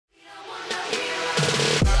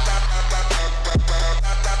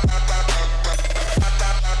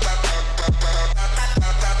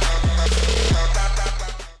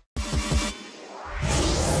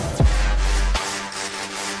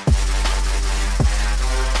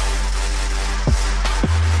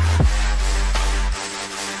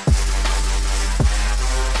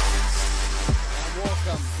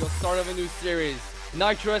new series,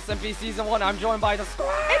 Nitro SMP Season 1. I'm joined by the squad.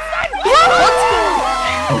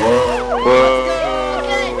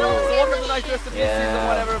 Welcome to Nitro SMP Season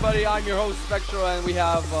 1, everybody. I'm your host, Spectro, and we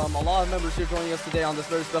have a lot of members here joining us today on this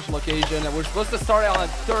very special occasion. And we're supposed to start it on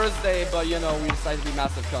Thursday, but you know, we decided to be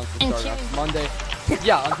massive cunts to start on Monday.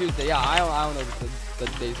 Yeah, on Tuesday. Yeah, I don't know the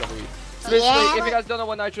days of the week. So basically, if you guys don't know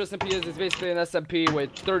what Nitro SMP is, it's basically an SMP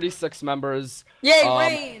with 36 members. Yay,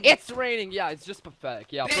 rain! It's raining. Yeah, it's just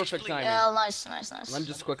pathetic. Yeah, perfect timing. Yeah, nice. Let me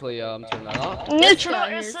just quickly turn that off. Nitro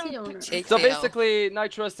SMP. So basically,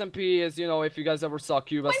 Nitro SMP is, you know, if you guys ever saw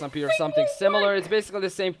Cube SMP or something similar, it's basically the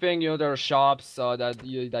same thing. You know, there are shops that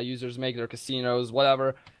users make, their casinos,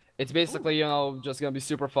 whatever. It's basically, you know, just gonna be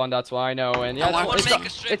super fun. That's what I know. And yeah,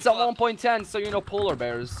 it's a 1.10, so you know, polar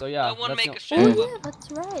bears. So yeah. I want to make a strip club. Yeah,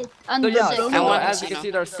 that's right. So yeah, so, as you can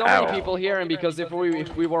see, there are so many people here, and because if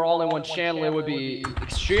we were all in one channel, it would be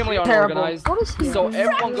extremely unorganized. So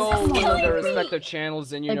everyone go to their respective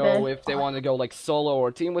channels, and you know, if they want to go like solo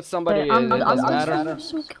or team with somebody, it doesn't matter.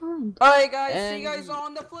 Alright guys, see you guys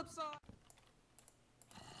on the flip side.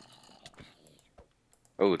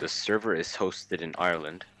 Oh, the server is hosted in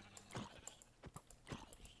Ireland.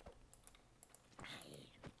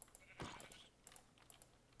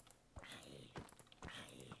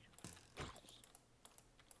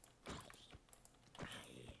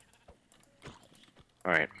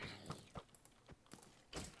 Alright.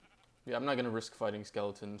 Yeah, I'm not gonna risk fighting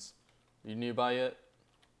skeletons. You nearby yet?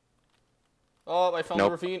 Oh, I found the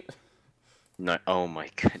ravine. No, oh my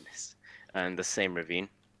goodness. And the same ravine?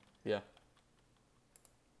 Yeah.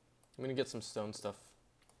 I'm gonna get some stone stuff.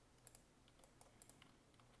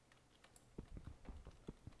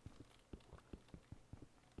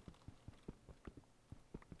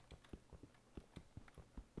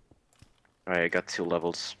 Alright, I got 2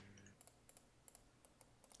 levels.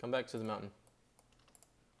 Come back to the mountain.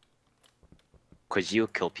 Could you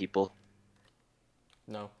kill people?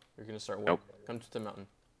 No, you're gonna start war. Nope. Come to the mountain.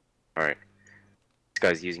 Alright. This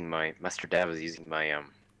guy's using my... Master Dav is using my,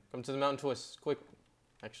 Come to the mountain, Twist, quick.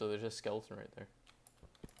 Actually, there's a skeleton right there.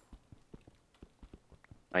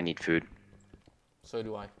 I need food. So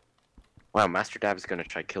do I. Wow, Master Dav is gonna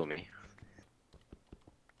try to kill me.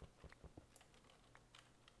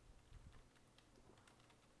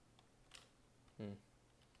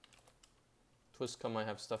 Twist, come, I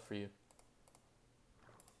have stuff for you.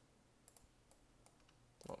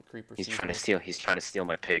 Oh, creeper. He's trying to steal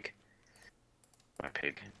my pig. My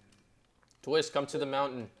pig. Twist, come to the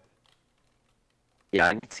mountain. Yeah,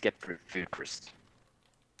 I need to get food first.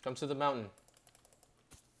 Come to the mountain.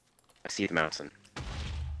 I see the mountain.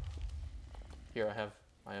 Here,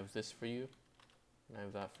 I have this for you, and I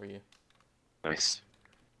have that for you. Nice.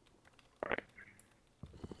 Alright.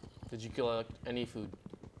 Did you collect any food?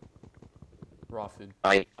 Raw food.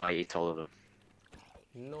 I ate all of them.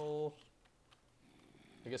 No.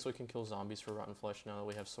 I guess we can kill zombies for rotten flesh now that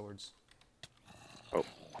we have swords. Oh.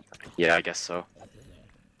 Yeah, I guess so.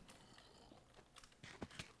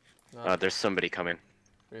 There's somebody coming.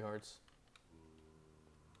 3 hearts.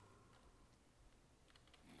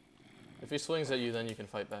 If he swings at you, then you can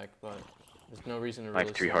fight back, but there's no reason to really I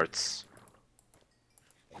have 3 hearts.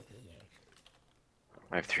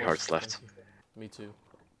 I have 3 hearts left. Me too.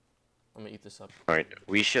 I'm gonna eat this up. Alright,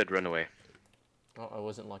 we should run away. Oh, I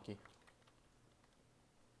wasn't lucky.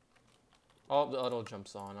 Oh, the auto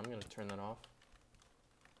jumps on. I'm gonna turn that off.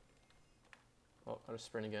 Oh, I just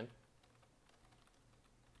sprint again.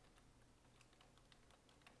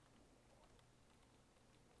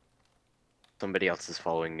 Somebody else is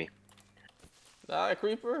following me. Ah,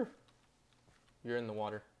 creeper! You're in the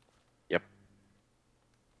water. Yep.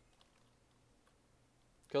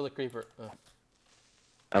 Kill the creeper.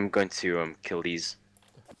 I'm going to kill these.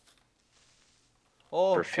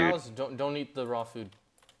 Oh, for food. cows! Don't eat the raw food.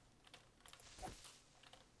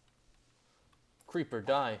 Creeper,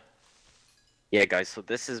 die. Yeah, guys. So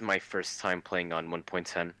this is my first time playing on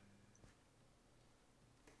 1.10.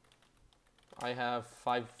 I have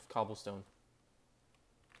 5 cobblestone.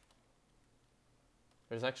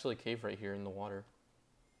 There's actually a cave right here in the water.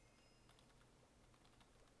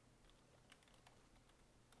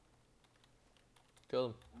 Kill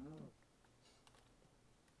him.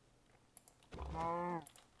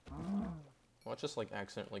 Watch us like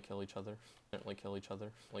accidentally kill each other. Accidentally kill each other.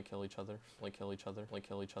 Like kill each other. Like kill each other. Like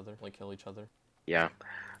kill each other. Like kill each other. Yeah.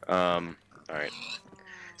 Alright.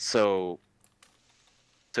 So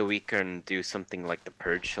we can do something like the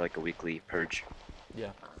purge, like a weekly purge.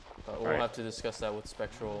 Yeah. We'll have to discuss that with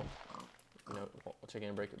Spectral. You know, while taking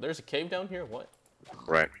a break. There's a cave down here? What?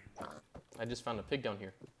 Right. I just found a pig down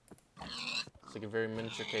here. It's like a very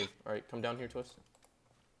miniature cave. Alright, come down here, Twist.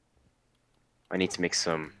 I need to make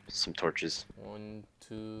some torches. 1,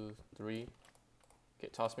 2, 3. Okay,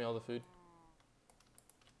 toss me all the food.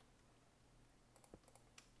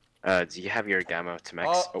 Do you have your gamma to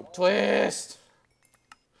max? Oh, twist!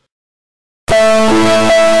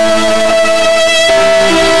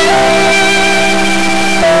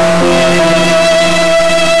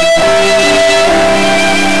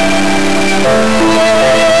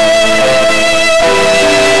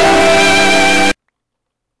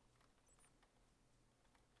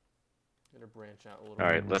 Branch out a little.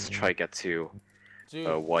 Alright, let's try get to Dude,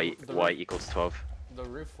 y equals 12. The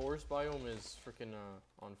Rift Forest biome is freaking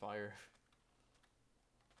on fire.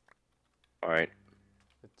 Alright.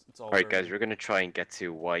 It's all Alright guys, burning. we're gonna try and get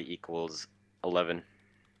to y equals 11.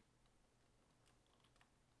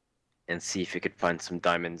 And see if we could find some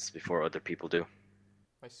diamonds before other people do.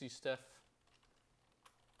 I see Steph.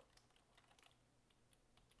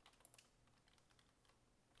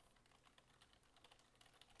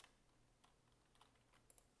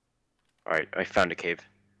 Alright, I found a cave.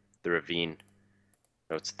 The ravine.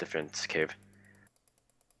 No, it's a different cave.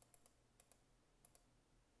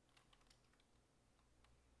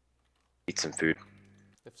 Eat some food.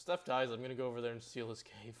 If Steph dies, I'm gonna go over there and steal his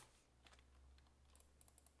cave.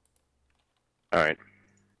 Alright.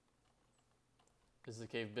 Is the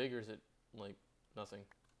cave big or is it, like, nothing?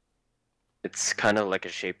 It's kind of like a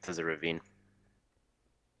shaped as a ravine.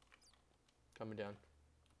 Coming down.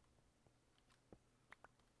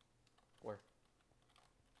 Where?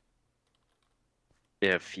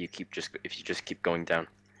 If you just keep going down.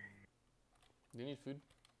 Do you need food?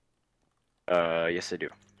 Yes I do.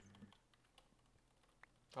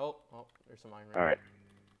 Oh, there's some iron. Alright.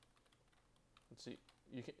 Let's see.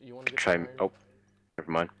 You want to get Try. some iron? Oh,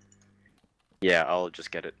 never mind. Yeah, I'll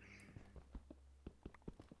just get it.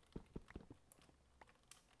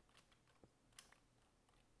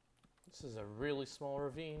 This is a really small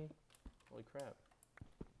ravine. Holy crap.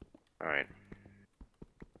 Alright.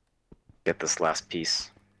 Get this last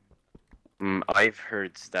piece. I've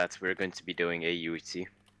heard that we're going to be doing a UHC.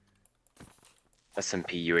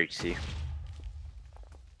 SMP UHC.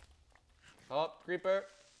 Oh, creeper!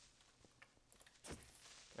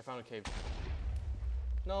 I found a cave.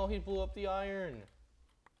 No, he blew up the iron!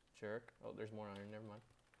 Jerk. Oh, there's more iron, never mind.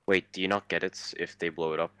 Wait, do you not get it if they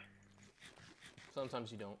blow it up?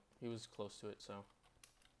 Sometimes you don't. He was close to it, so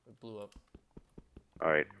it blew up.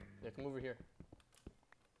 Alright. Yeah, come over here.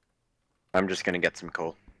 I'm just gonna get some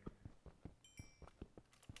coal.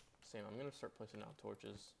 Same, I'm gonna start placing out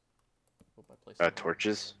torches. Hope I place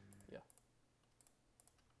Torches? Yeah.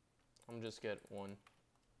 I'm gonna just get one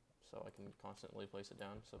so I can constantly place it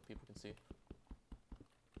down so people can see.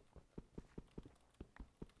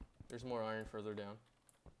 There's more iron further down.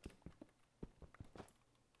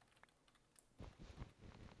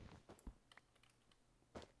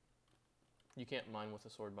 You can't mine with a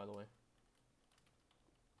sword, by the way.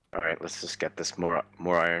 Alright, let's just get this more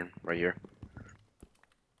iron right here.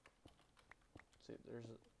 See, there's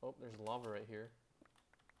lava right here.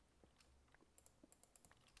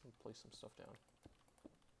 Place some stuff down.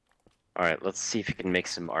 Alright, let's see if we can make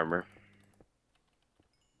some armor.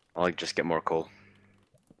 I'll just get more coal.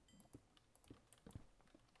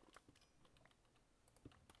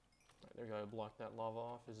 Right, there, gotta block that lava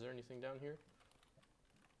off. Is there anything down here?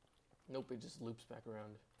 Nope, it just loops back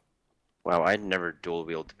around. Wow, I'd never dual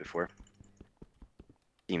wielded before.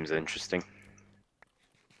 Seems interesting.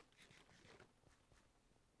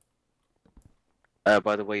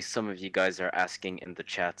 By the way, some of you guys are asking in the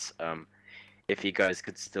chats if you guys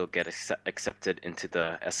could still get accepted into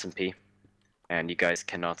the SMP, and you guys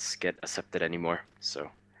cannot get accepted anymore, so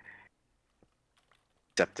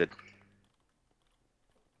accepted.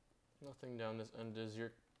 Nothing down this end. Does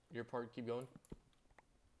your part keep going?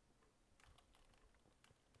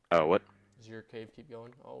 What? Does your cave keep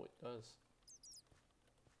going? Oh, it does.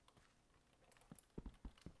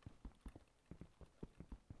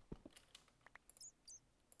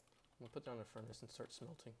 I'm gonna put down a furnace and start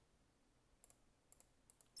smelting.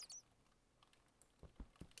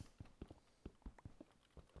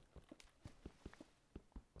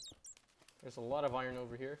 There's a lot of iron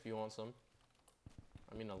over here if you want some.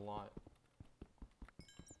 I mean a lot.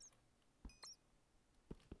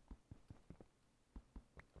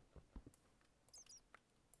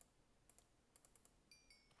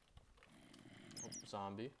 Oh,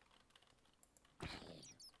 zombie.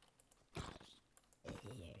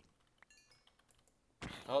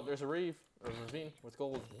 Oh, there's a ravine with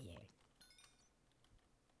gold.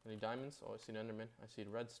 Any diamonds? Oh, I see an enderman. I see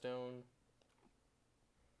redstone.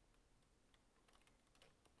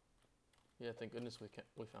 Yeah, thank goodness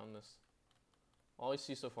we found this. All I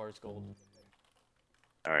see so far is gold.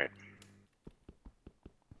 Alright.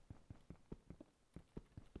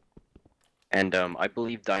 And I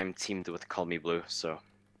believe I'm teamed with Call Me Blue, so.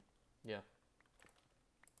 Yeah.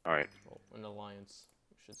 Alright. Well, an alliance,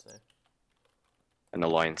 we should say. An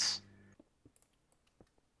alliance.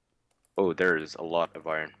 Oh, there's a lot of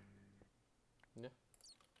iron. Yeah.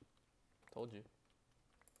 Told you.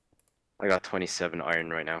 I got 27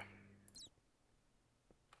 iron right now.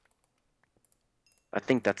 I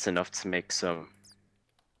think that's enough to make a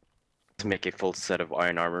full set of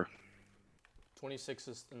iron armor. 26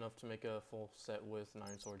 is enough to make a full set with an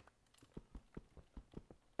iron sword.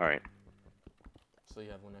 Alright. So you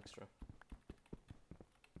have one extra.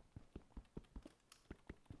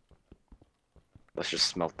 Let's just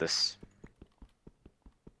smelt this.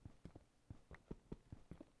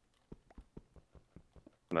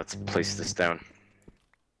 Let's place this down.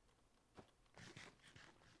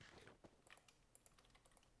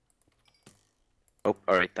 Oh,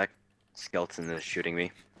 alright, that skeleton is shooting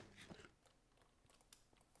me.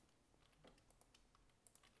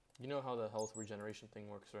 You know how the health regeneration thing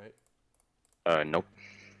works, right? Nope.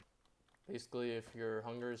 Basically, if your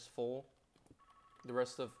hunger is full, the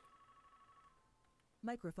rest of...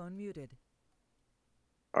 Microphone muted.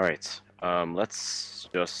 Alright, let's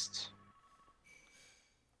just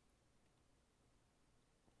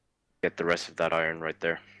get the rest of that iron right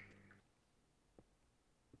there.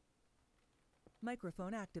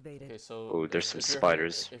 Microphone activated. Okay, so... Oh, there's some if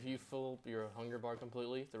spiders. If you fill your hunger bar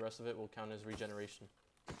completely, the rest of it will count as regeneration.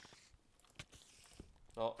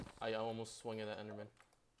 Oh, I almost swung at that Enderman.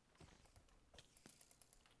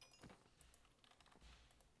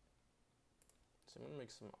 So I'm gonna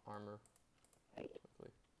make some armor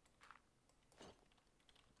quickly.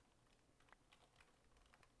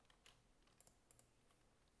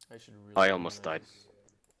 I should really I almost died.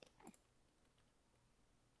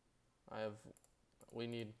 organize this. We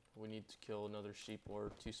need to kill another sheep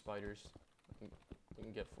or 2 spiders. We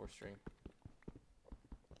can get 4 string.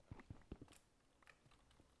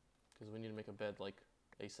 Because we need to make a bed like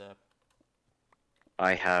ASAP.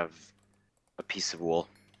 I have a piece of wool.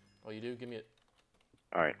 Oh, you do? Give me it.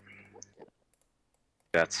 Alright.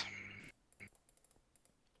 That's.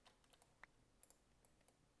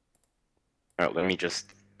 Alright, let me just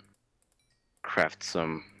craft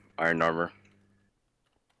some iron armor.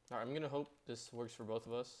 Alright, I'm gonna hope this works for both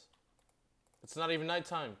of us. It's not even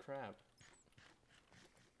nighttime, crap.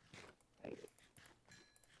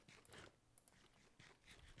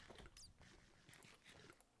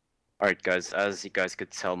 Alright guys, as you guys could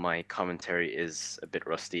tell, my commentary is a bit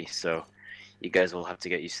rusty, so you guys will have to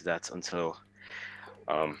get used to that until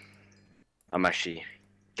I'm actually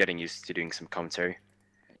getting used to doing some commentary.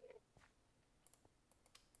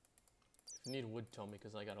 If you need wood, tell me,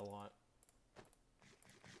 because I got a lot.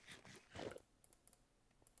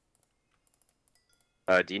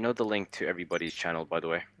 Do you know the link to everybody's channel, by the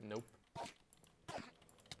way? Nope.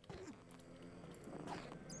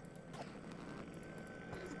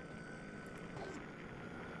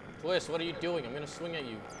 Twist, what are you doing? I'm gonna swing at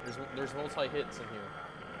you. There's multi-hits in here.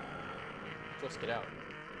 Twist, get out.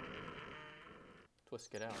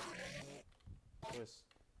 Twist, get out. Twist.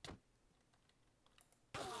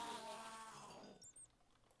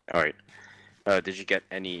 Alright. Did you get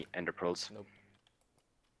any ender pearls? Nope.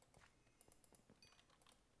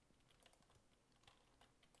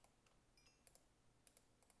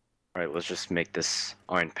 Alright, let's just make this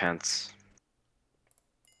iron pants.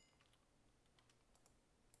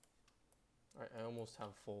 Alright, I almost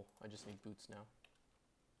have full. I just need boots now.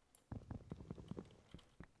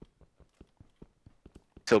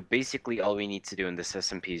 So basically all we need to do in this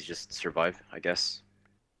SMP is just survive, I guess.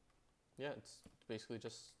 Yeah, it's basically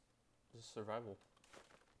just survival.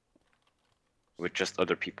 With just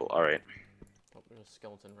other people, alright. Oh, there's a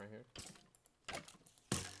skeleton right here.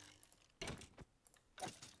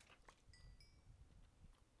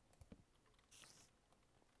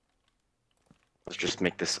 Let's just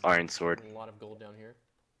make this iron sword. A lot of gold down here.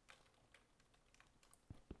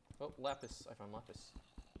 Oh, lapis. I found lapis.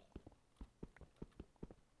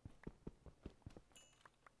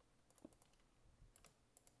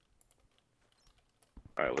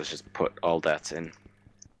 Alright, let's just put all that in.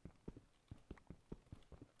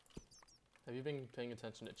 Have you been paying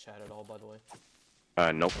attention to chat at all, by the way?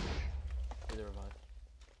 Nope. Neither have I.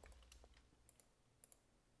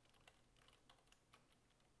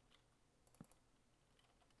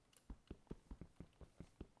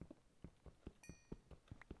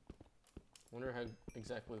 Wonder how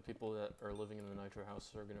exactly the people that are living in the Nitro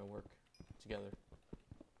house are gonna work together.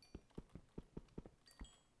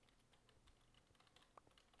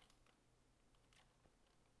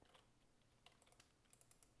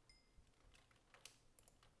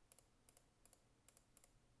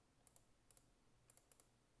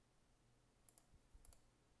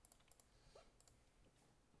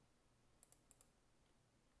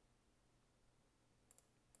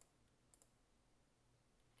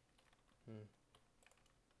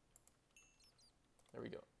 There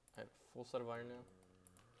we go. I have a full set of iron now.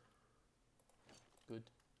 Good.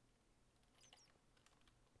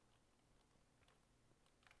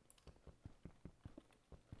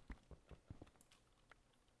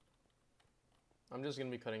 I'm just gonna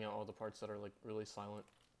be cutting out all the parts that are like really silent.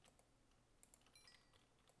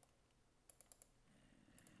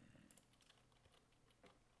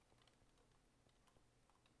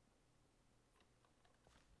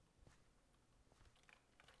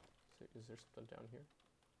 So is there something down here?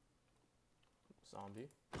 Zombie.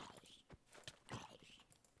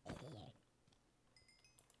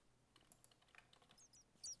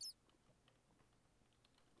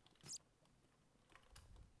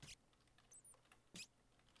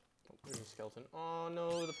 There's a skeleton. Oh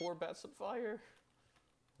no, the poor bat's on fire.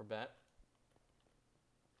 Or bat.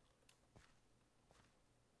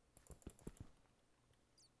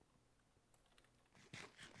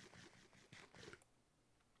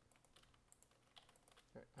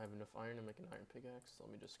 Alright, I have enough iron to make an iron pickaxe.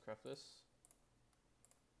 Let me just craft this.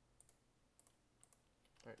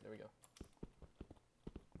 Alright, there we go.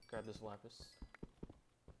 Grab this lapis.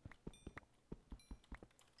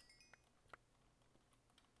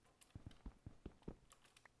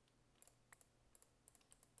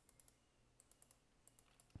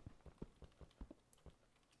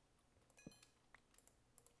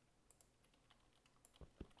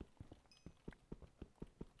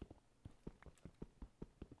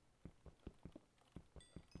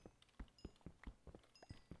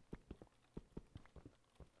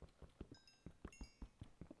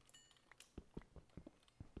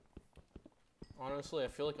 Honestly, I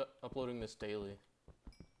feel like uploading this daily.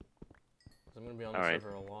 Because I'm going to be on the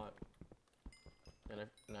server a lot. And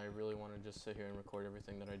I really want to just sit here and record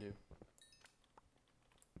everything that I do.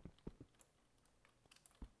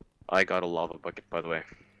 I got a lava bucket, by the way.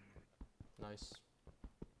 Nice.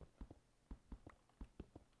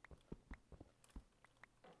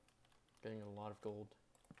 Getting a lot of gold.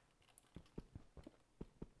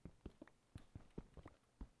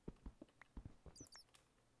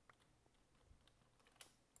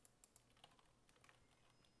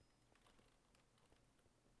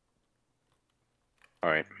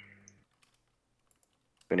 Alright.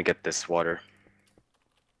 Gonna get this water.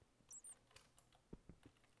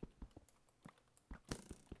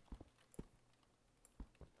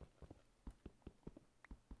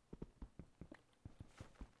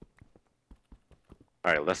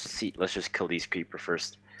 Alright, let's just kill these creeper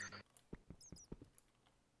first.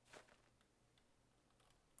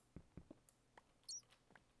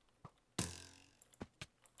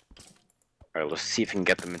 Alright, let's see if we can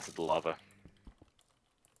get them into the lava.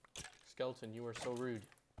 Skeleton, you are so rude.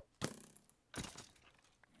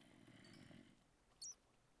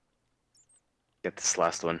 Get this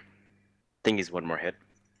last one. I think he's one more hit.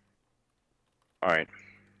 Alright.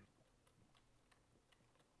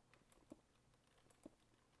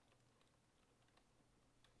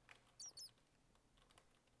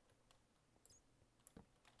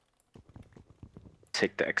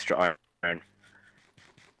 Take the extra iron.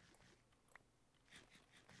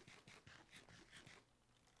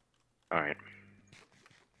 Alright.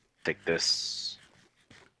 Take this.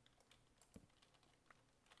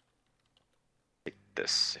 Take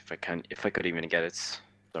this if I could even get it for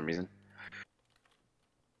some reason.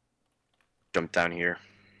 Jump down here.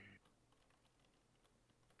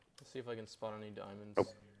 Let's see if I can spot any diamonds. Oh.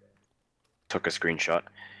 Took a screenshot.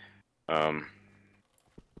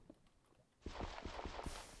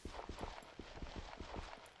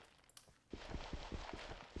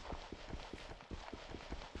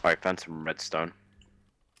 Alright, found some redstone.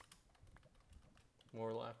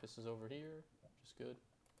 More lapis is over here, which is good.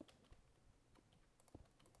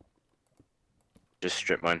 Just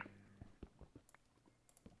strip mine.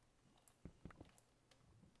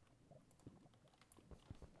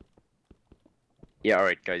 Yeah,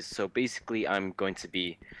 alright guys, so basically I'm going to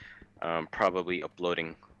be probably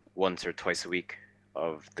uploading once or twice a week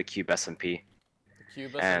of the Cube SMP. The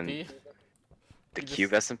Cube And SMP? the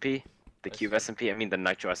Cube SMP? The Cube SMP, I mean the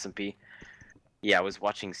Nitro SMP. Yeah, I was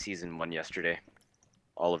watching Season 1 yesterday.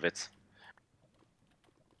 All of it.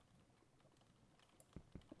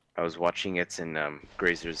 I was watching it in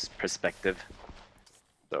Grazer's perspective.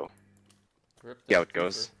 So, see how it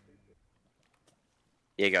goes.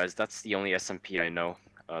 Yeah guys, that's the only SMP I know,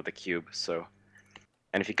 the Cube, so.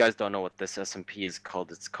 And if you guys don't know what this SMP is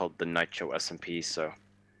called, it's called the Nitro SMP, so.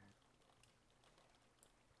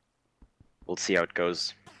 We'll see how it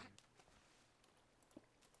goes.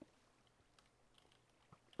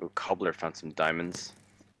 Ooh, Cobbler found some diamonds.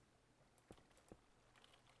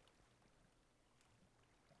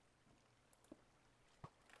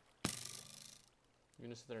 You're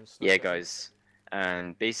gonna sit there and snipe Yeah, at me? guys.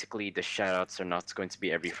 And basically, the shoutouts are not going to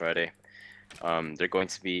be every Friday. They're going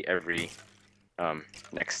to be every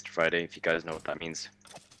next Friday, if you guys know what that means.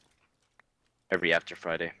 Every after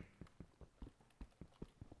Friday.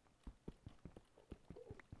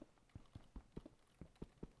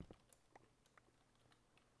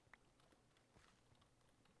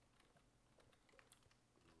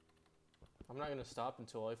 I'm not gonna stop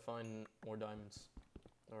until I find more diamonds.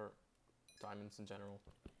 Or diamonds in general.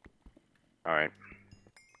 Alright.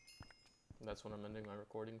 That's when I'm ending my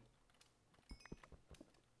recording.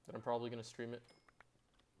 Then I'm probably gonna stream it.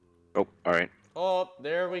 Oh, alright. Oh,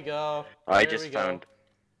 there we go. I There just we go. found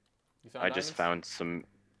You found diamonds? found some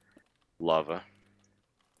lava.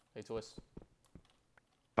 Hey, Twist.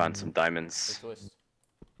 Found some Hey, diamonds. Twist.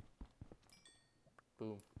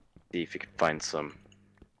 Boom. See if you can find some.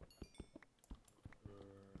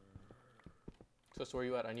 Twist, where are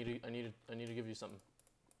you at? I need to give you something.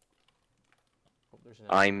 Oh, there's an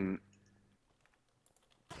I'm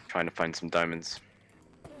trying to find some diamonds.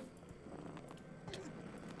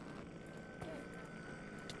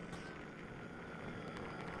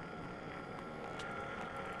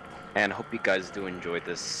 And hope you guys do enjoy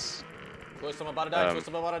this Twist, I'm about to die. Twist,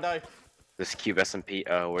 I'm about to die. this cube SMP.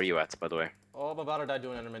 Where are you at, by the way? Oh, I'm about to die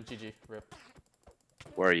doing Enderman. GG. Rip.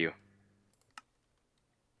 Where are you?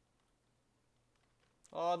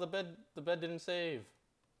 Oh, the bed didn't save.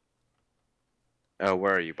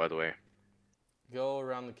 Where are you, by the way? Go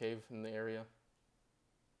around the cave in the area.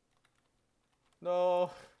 No.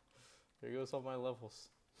 Here goes all my levels.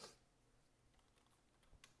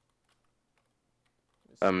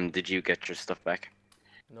 Did you get your stuff back?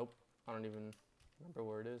 Nope. I don't even remember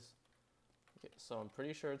where it is. Okay, so I'm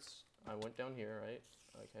pretty sure it's... I went down here, right?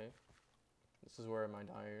 Okay. This is where I mined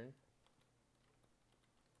iron.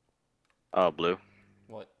 Oh, blue.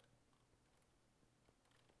 What?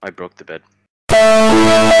 I broke the bed.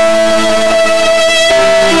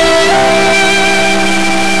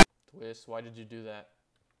 Twist, why did you do that?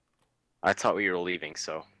 I thought we were leaving,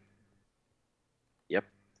 so... Yep.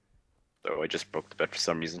 So I just broke the bed for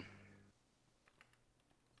some reason.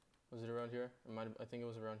 Was it around here? I think it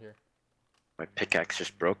was around here. My pickaxe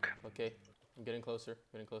just broke. Okay. I'm getting closer.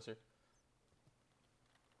 Getting closer.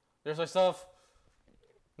 There's my stuff!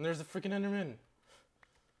 And there's the freaking Enderman!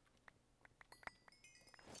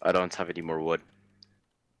 I don't have any more wood.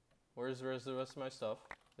 Where's the rest of my stuff?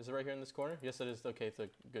 Is it right here in this corner? Yes, it is. Okay, so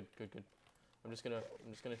good. I'm just gonna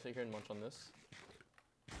sit here and munch on this.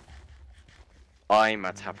 I'm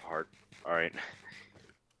at half heart. Alright.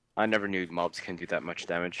 I never knew mobs can do that much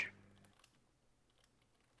damage.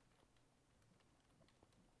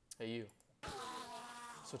 Hey, you.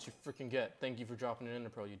 That's what you freaking get. Thank you for dropping an Ender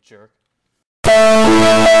Pearl, you jerk. Okay,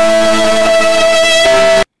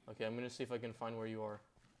 I'm gonna see if I can find where you are.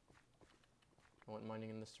 I went mining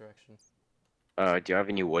in this direction. Do you have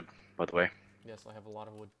any wood, by the way? Yes, I have a lot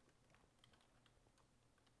of wood.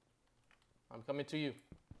 I'm coming to you.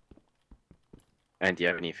 And do you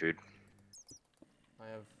have any food? I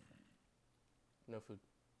have no food.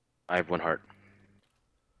 I have 1 heart.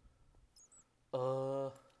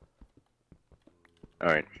 Alright.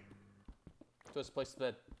 Twist, place the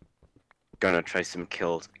bed. Gonna try some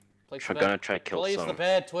kills. Place the bed. Gonna try kill Place some. the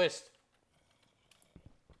bed, Twist.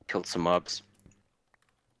 Killed some mobs.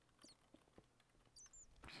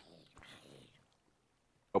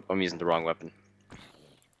 Oh, I'm using the wrong weapon.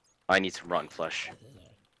 I need some rotten flesh.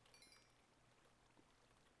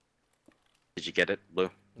 Did you get it, Blue?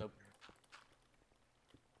 Nope.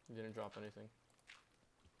 You didn't drop anything.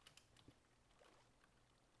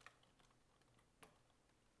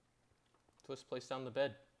 Twist, place down the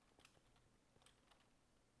bed.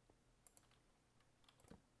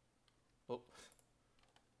 Oh.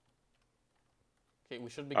 Okay, we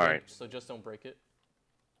should be good, Alright. so just don't break it.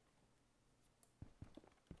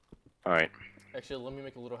 Alright. Actually, let me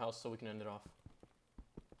make a little house so we can end it off.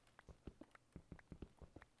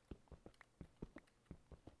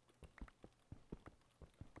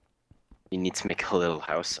 You need to make a little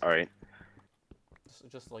house, alright.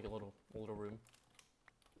 Just like a little room.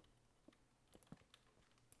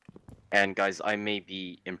 And guys, I may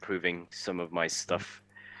be improving some of my stuff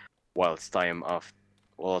whilst I am off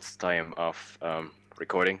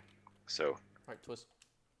recording. So Alright, Twist.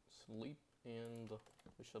 Sleep and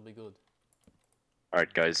we shall be good.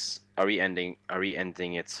 alright guys, are we ending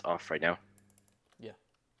it off right now? Yeah.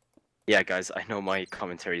 Yeah guys, I know my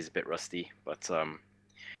commentary is a bit rusty, but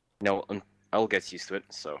no, I'll get used to it,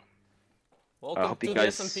 so Welcome hope to you the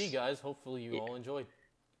guys- SMP, guys. Hopefully you all enjoyed.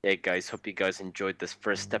 yeah guys, hope you guys enjoyed this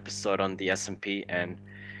first episode on the SMP, and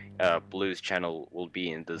Blue's channel will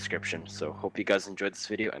be in the description. So hope you guys enjoyed this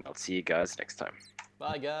video, and I'll see you guys next time.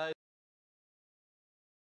 Bye, guys.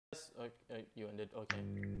 You ended. Okay.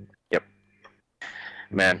 Yep.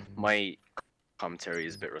 Man, my commentary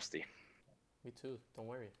is a bit rusty. Me too. Don't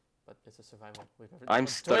worry. But it's a survival. I'm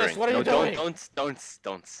stuttering. What are you no, doing?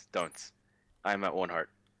 Don't. I'm at 1 heart.